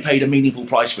rarely paid a meaningful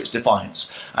price for its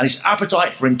defiance, and its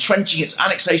appetite for entrenching its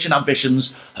annexation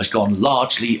ambitions has gone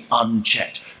largely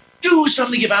unchecked. Do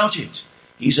something about it,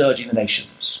 he's urging the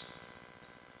nations.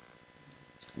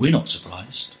 We're not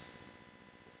surprised.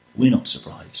 We're not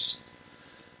surprised.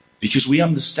 Because we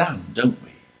understand, don't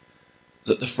we,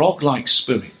 that the frog-like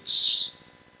spirits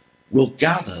will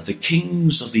gather the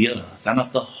kings of the earth and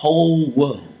of the whole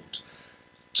world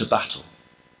to battle.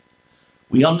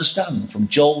 We understand from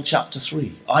Joel chapter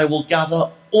 3, I will gather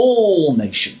all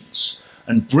nations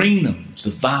and bring them to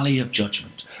the valley of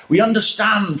judgment. We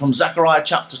understand from Zechariah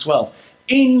chapter 12,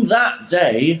 in that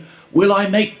day will I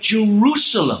make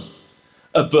Jerusalem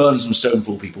a burdensome stone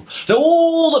for all people, that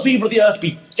all the people of the earth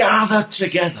be gathered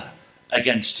together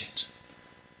against it.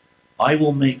 I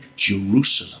will make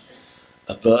Jerusalem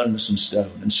a burdensome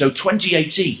stone. And so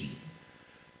 2018,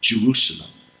 Jerusalem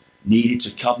needed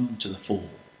to come to the fore.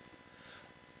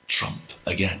 Trump,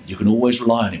 again, you can always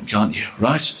rely on him, can't you,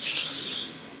 right?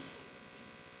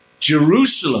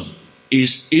 Jerusalem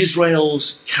is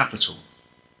Israel's capital.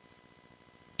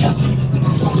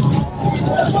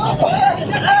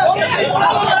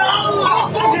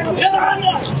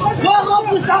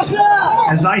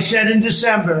 As I said in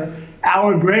December,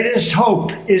 our greatest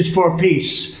hope is for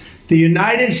peace. The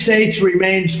United States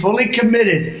remains fully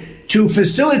committed to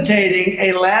facilitating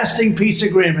a lasting peace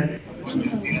agreement.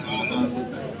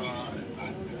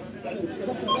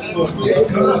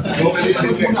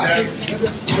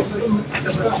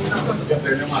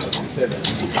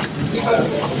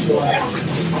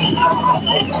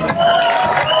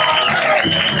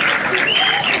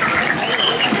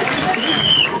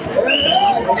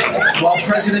 While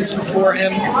presidents before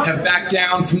him have backed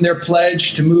down from their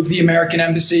pledge to move the American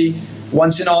embassy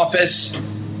once in office,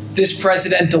 this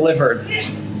president delivered.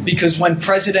 Because when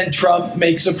President Trump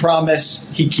makes a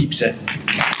promise, he keeps it.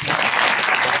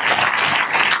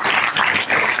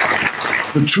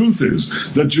 The truth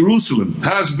is that Jerusalem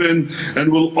has been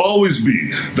and will always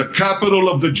be the capital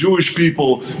of the Jewish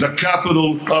people, the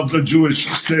capital of the Jewish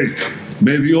state.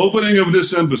 May the opening of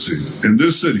this embassy in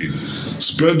this city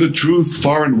spread the truth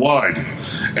far and wide,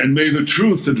 and may the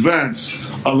truth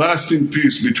advance a lasting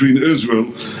peace between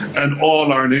Israel and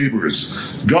all our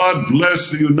neighbors. God bless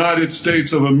the United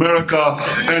States of America,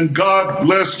 and God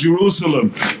bless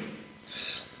Jerusalem.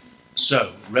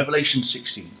 So, Revelation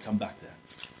 16, come back there.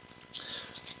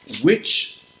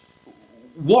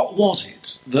 What was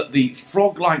it that the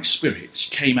frog-like spirits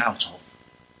came out of?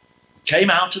 Came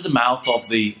out of the mouth of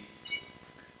the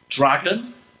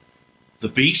dragon, the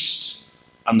beast,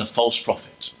 and the false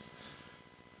prophet.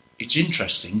 It's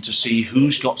interesting to see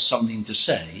who's got something to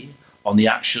say on the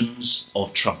actions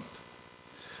of Trump.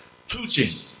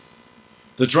 Putin,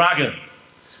 the dragon,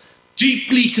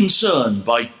 deeply concerned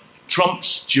by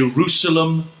Trump's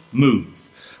Jerusalem move.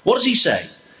 What does he say?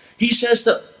 He says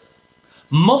that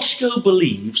Moscow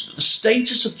believes that the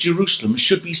status of Jerusalem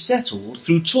should be settled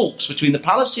through talks between the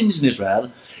Palestinians and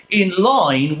Israel in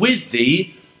line with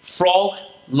the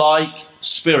frog-like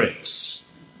spirits,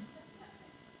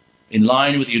 in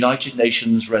line with the United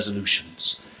Nations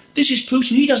resolutions. This is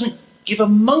Putin. He doesn't give a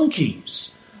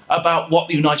monkey's about what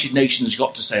the United Nations has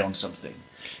got to say on something.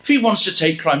 If he wants to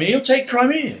take Crimea, he'll take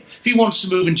Crimea. If he wants to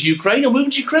move into Ukraine, he'll move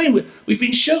into Ukraine. We've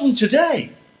been shown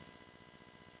today.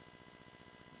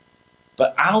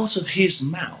 But out of his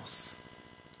mouth,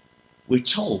 we're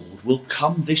told, will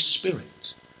come this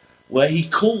spirit, where he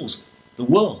calls the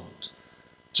world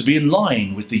to be in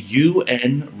line with the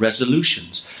UN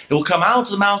resolutions. It will come out of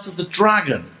the mouth of the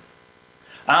dragon,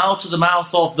 out of the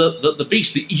mouth of the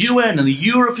beast. The UN and the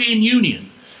European Union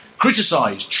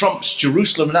criticised Trump's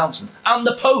Jerusalem announcement, and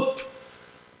the Pope.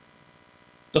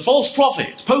 The false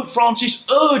prophet, Pope Francis,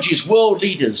 urges world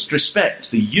leaders to respect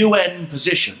the UN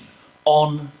position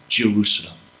on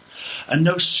Jerusalem. And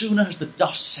no sooner has the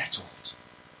dust settled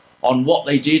on what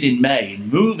they did in May in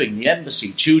moving the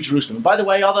embassy to Jerusalem. And by the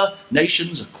way, other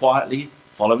nations are quietly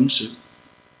following suit.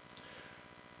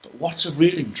 But what's of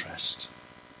real interest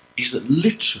is that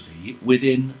literally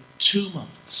within 2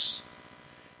 months,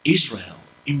 Israel,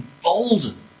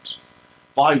 emboldened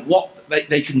by what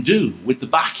they can do with the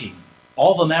backing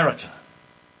of America,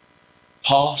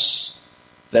 pass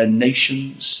their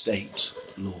nation-state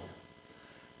law.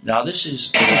 Now this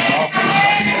is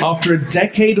after a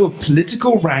decade of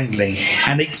political wrangling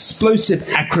and explosive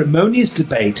acrimonious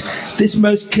debate, this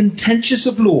most contentious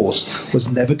of laws was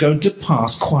never going to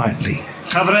pass quietly.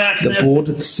 The board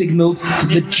had signalled that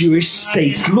the Jewish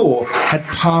state law had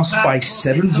passed by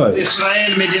 7 votes.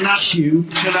 Cue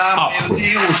uproar.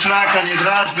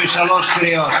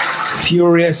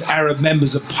 Furious Arab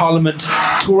members of parliament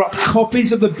tore up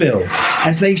copies of the bill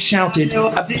as they shouted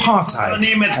apartheid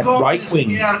at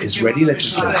right-wing Israeli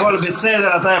legislators.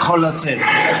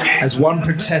 As one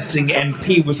protesting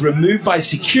MP was removed by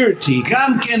security,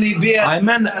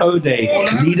 Ayman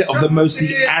Odeh, leader of the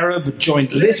mostly Arab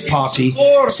Joint List Party,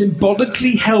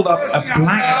 symbolically held up a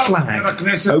black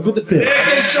flag over the bill.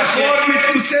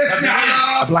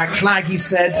 A black flag, he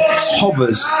said,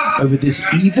 hovers over this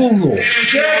evil law.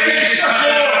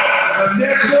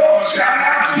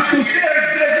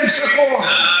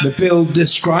 The bill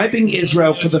describing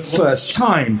Israel for the first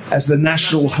time as the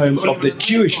national home of the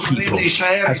Jewish people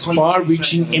has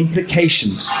far-reaching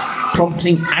implications,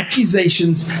 prompting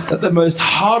accusations that the most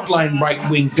hardline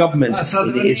right-wing government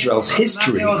in Israel's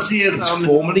history is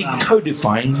formally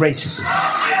codifying racism.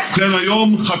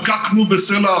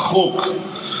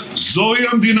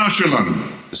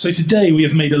 So today we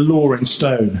have made a law in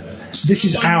stone. This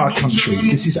is our country,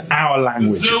 this is our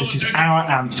language, this is our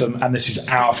anthem, and this is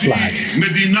our flag.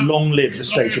 Long live the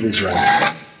State of Israel.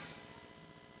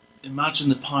 Imagine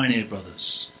the Pioneer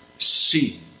Brothers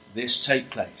seeing this take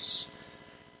place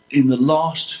in the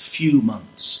last few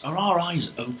months. Are our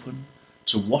eyes open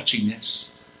to watching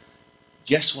this?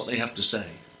 Guess what they have to say.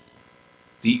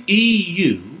 The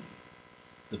EU,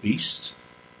 the beast,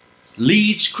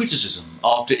 leads criticism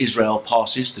after Israel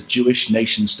passes the Jewish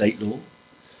nation-state law.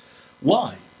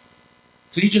 Why?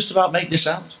 Can you just about make this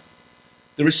out?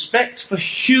 The respect for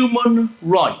human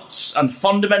rights and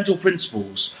fundamental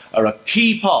principles are a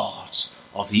key part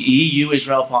of the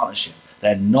EU-Israel partnership.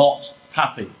 They're not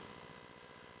happy.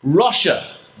 Russia,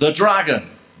 the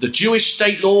dragon, the Jewish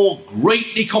state law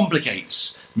greatly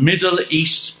complicates Middle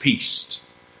East peace.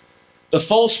 The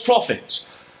false prophet.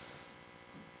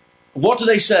 What do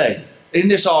they say in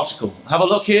this article? Have a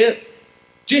look here.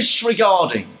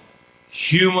 Disregarding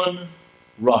human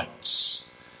rights.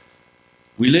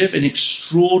 We live in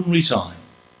extraordinary time.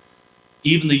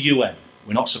 Even the UN,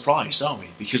 we're not surprised, are we?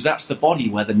 Because that's the body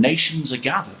where the nations are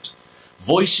gathered.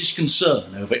 Voices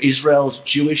concern over Israel's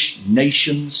Jewish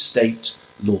nation-state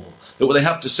law. Look what they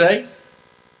have to say.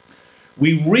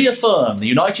 We reaffirm the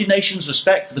United Nations'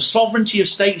 respect for the sovereignty of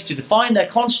states to define their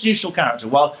constitutional character,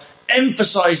 while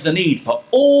emphasising the need for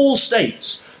all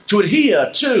states to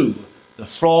adhere to the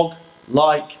frog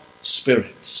like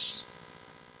spirits.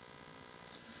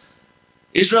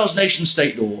 Israel's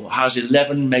nation-state law has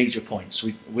 11 major points.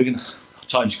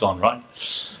 Time's gone, right?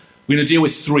 We're going to deal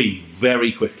with 3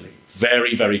 very quickly.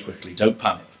 Very, very quickly. Don't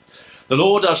panic. The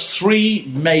law does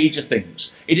 3 major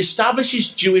things. It establishes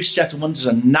Jewish settlement as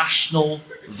a national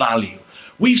value.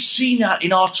 We've seen that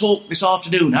in our talk this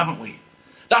afternoon, haven't we?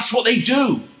 That's what they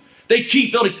do. They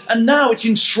keep building. And now it's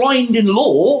enshrined in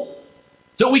law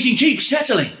that we can keep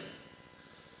settling.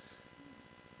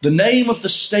 The name of the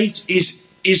state is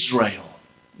Israel.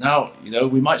 Now,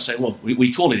 we might say, well,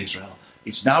 we call it Israel.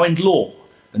 It's now in law.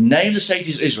 The name of the state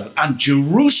is Israel. And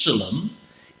Jerusalem,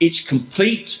 its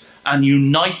complete and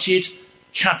united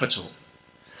capital.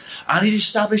 And it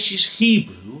establishes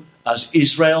Hebrew as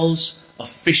Israel's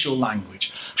official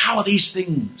language. How are these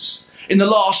things in the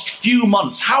last few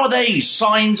months? How are they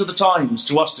signs of the times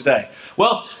to us today?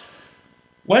 Well,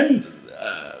 when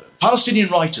Palestinian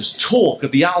writers talk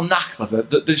of the Al-Nakba,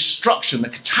 the destruction, the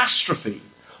catastrophe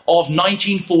of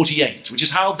 1948, which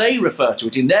is how they refer to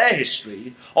it in their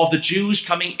history of the Jews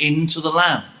coming into the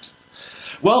land.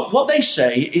 Well, what they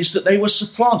say is that they were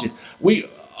supplanted. We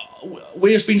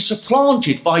have been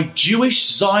supplanted by Jewish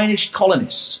Zionist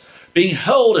colonists being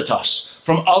hurled at us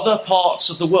from other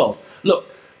parts of the world. Look,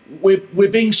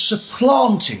 we're being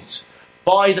supplanted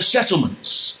by the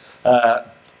settlements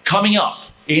coming up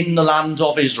in the land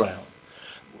of Israel.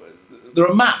 There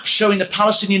are maps showing the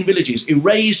Palestinian villages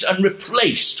erased and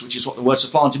replaced, which is what the word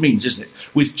supplanted means, isn't it,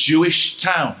 with Jewish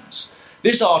towns.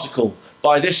 This article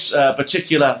by this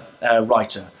particular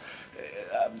writer,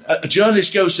 a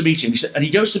journalist goes to meet him, and he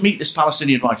goes to meet this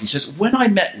Palestinian writer. He says, when I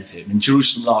met with him in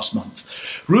Jerusalem last month,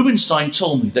 Rubinstein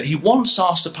told me that he once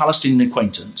asked a Palestinian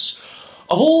acquaintance,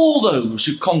 of all those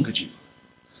who've conquered you,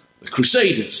 the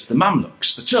Crusaders, the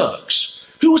Mamluks, the Turks,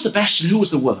 who was the best and who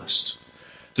was the worst?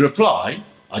 The reply,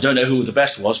 I don't know who the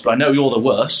best was, but I know you're the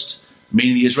worst,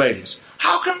 meaning the Israelis.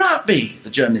 How can that be, the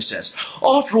journalist says?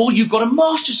 After all, you've got a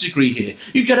master's degree here.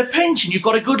 You get a pension. You've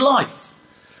got a good life.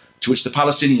 To which the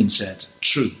Palestinian said,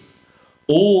 true.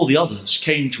 All the others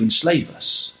came to enslave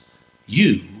us.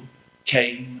 You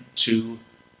came to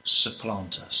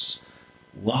supplant us.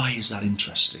 Why is that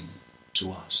interesting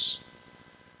to us?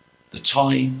 The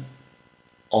time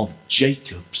of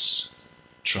Jacob's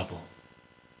trouble.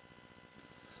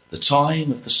 The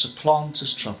time of the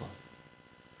supplanter's trouble.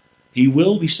 He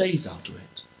will be saved out of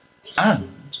it,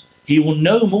 and he will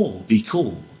no more be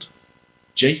called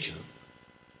Jacob,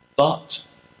 but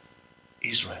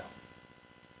Israel.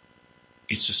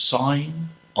 It's a sign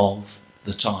of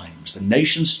the times. The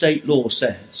nation-state law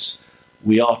says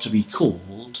we are to be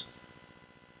called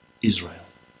Israel.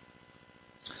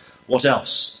 What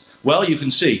else? Well, you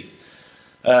can see.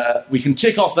 We can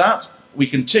tick off that. We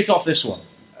can tick off this one.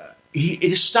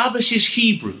 It establishes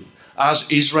Hebrew as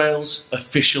Israel's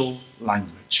official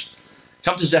language.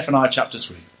 Come to Zephaniah chapter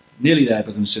 3. Nearly there,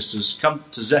 brothers and sisters. Come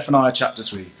to Zephaniah chapter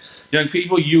 3. Young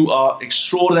people, you are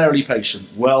extraordinarily patient.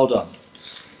 Well done.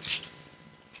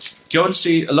 Go and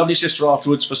see a lovely sister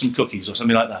afterwards for some cookies or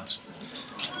something like that.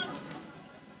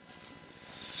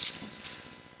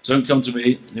 Don't come to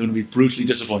me. You're going to be brutally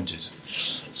disappointed.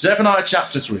 Zephaniah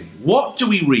chapter 3. What do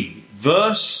we read?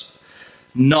 Verse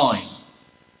 9.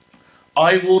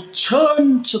 I will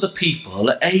turn to the people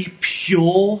a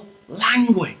pure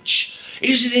language.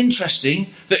 Isn't it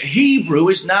interesting that Hebrew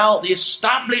is now the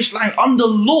established language under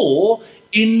law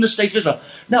in the state of Israel?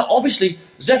 Now, obviously,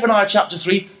 Zephaniah chapter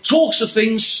 3 talks of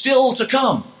things still to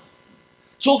come.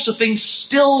 Talks of things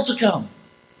still to come.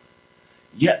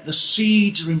 Yet the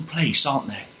seeds are in place, aren't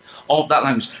they, of that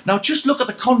language. Now, just look at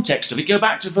the context of it. Go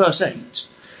back to verse 8.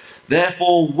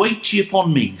 Therefore, wait ye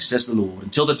upon me, says the Lord,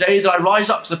 until the day that I rise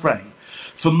up to the prey.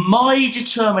 For my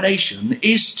determination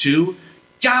is to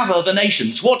gather the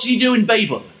nations. What did he do in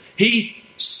Babel? He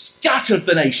scattered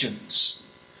the nations,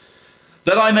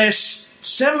 that I may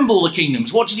assemble the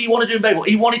kingdoms. What did he want to do in Babel?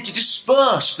 He wanted to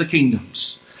disperse the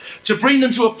kingdoms, to bring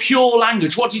them to a pure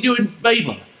language. What did he do in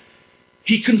Babel?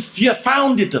 He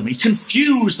confounded them. He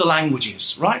confused the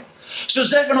languages, right? So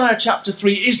Zephaniah chapter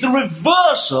 3 is the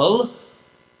reversal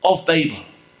of Babel.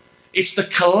 It's the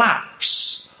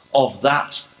collapse of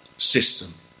that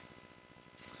system.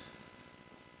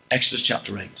 Exodus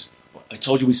chapter 8. I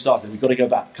told you we started. We've got to go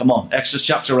back. Come on. Exodus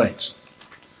chapter 8.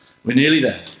 We're nearly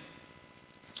there.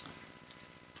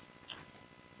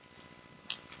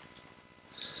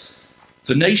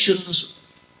 The nations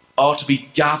are to be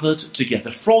gathered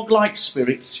together. Frog-like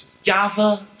spirits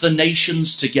gather the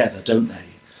nations together, don't they?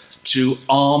 To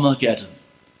Armageddon.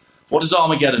 What does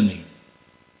Armageddon mean?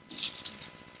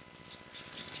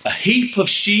 A heap of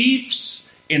sheaves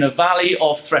in a valley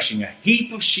of threshing, a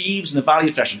heap of sheaves in a valley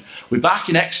of threshing. We're back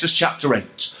in Exodus chapter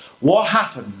 8. What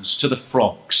happens to the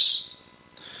frogs?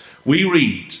 We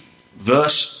read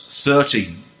verse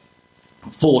 14.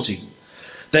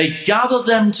 They gathered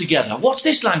them together. What's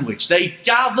this language? They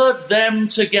gathered them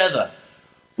together.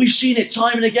 We've seen it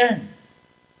time and again,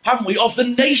 haven't we? Of the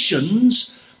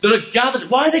nations that are gathered.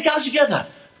 Why are they gathered together?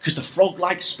 Because the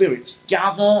frog-like spirits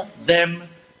gather them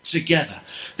together.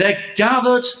 They're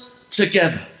gathered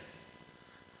together.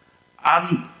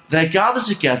 And they're gathered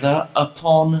together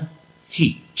upon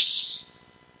heaps.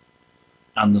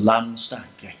 And the land stank.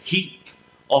 A heap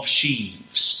of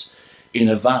sheaves in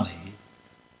a valley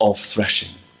of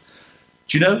threshing.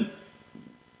 Do you know,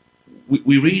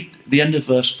 we read the end of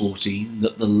verse 14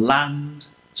 that the land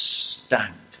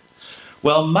stank.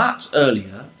 Well, Matt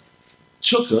earlier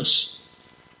took us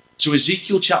to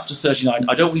Ezekiel chapter 39.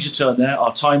 I don't want you to turn there,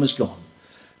 our time has gone.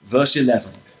 Verse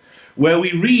 11, where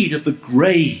we read of the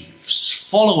graves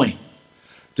following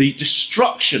the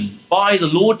destruction by the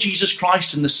Lord Jesus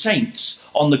Christ and the saints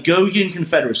on the Gogian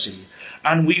Confederacy.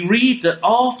 And we read that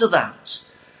after that,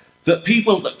 that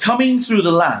people that coming through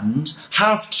the land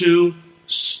have to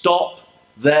stop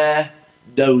their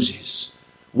noses.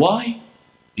 Why?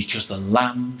 Because the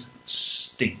land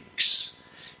stinks.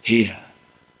 Here,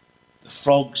 the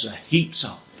frogs are heaped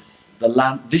up. The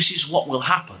land. This is what will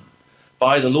happen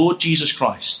by the Lord Jesus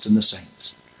Christ and the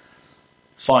saints.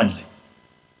 Finally,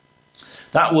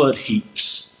 that word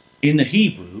heaps in the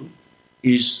Hebrew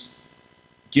is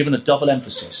given a double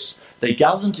emphasis. They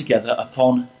gather them together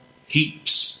upon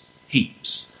heaps,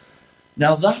 heaps.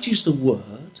 Now that is the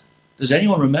word. Does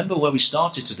anyone remember where we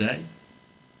started today?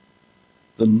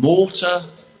 The mortar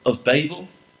of Babel.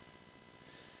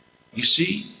 You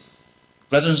see,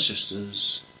 brothers and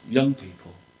sisters, young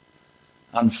people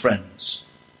and friends,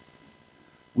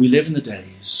 we live in the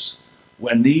days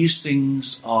when these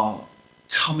things are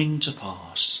coming to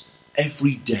pass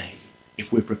every day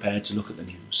if we're prepared to look at the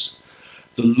news.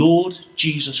 The Lord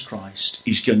Jesus Christ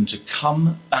is going to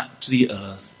come back to the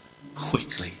earth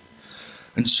quickly.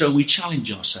 And so we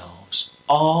challenge ourselves.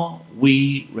 Are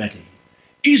we ready?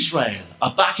 Israel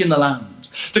are back in the land.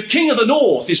 The King of the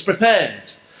North is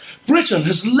prepared. Britain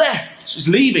is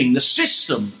leaving the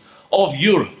system of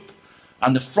Europe.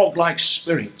 And the frog-like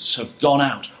spirits have gone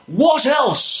out. What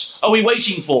else are we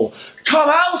waiting for? Come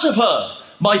out of her,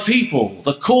 my people.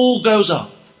 The call goes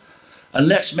up. And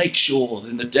let's make sure that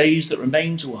in the days that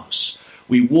remain to us,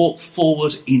 we walk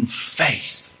forward in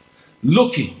faith,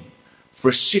 looking for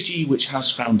a city which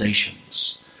has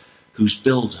foundations, whose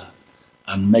builder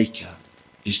and maker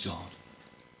is God.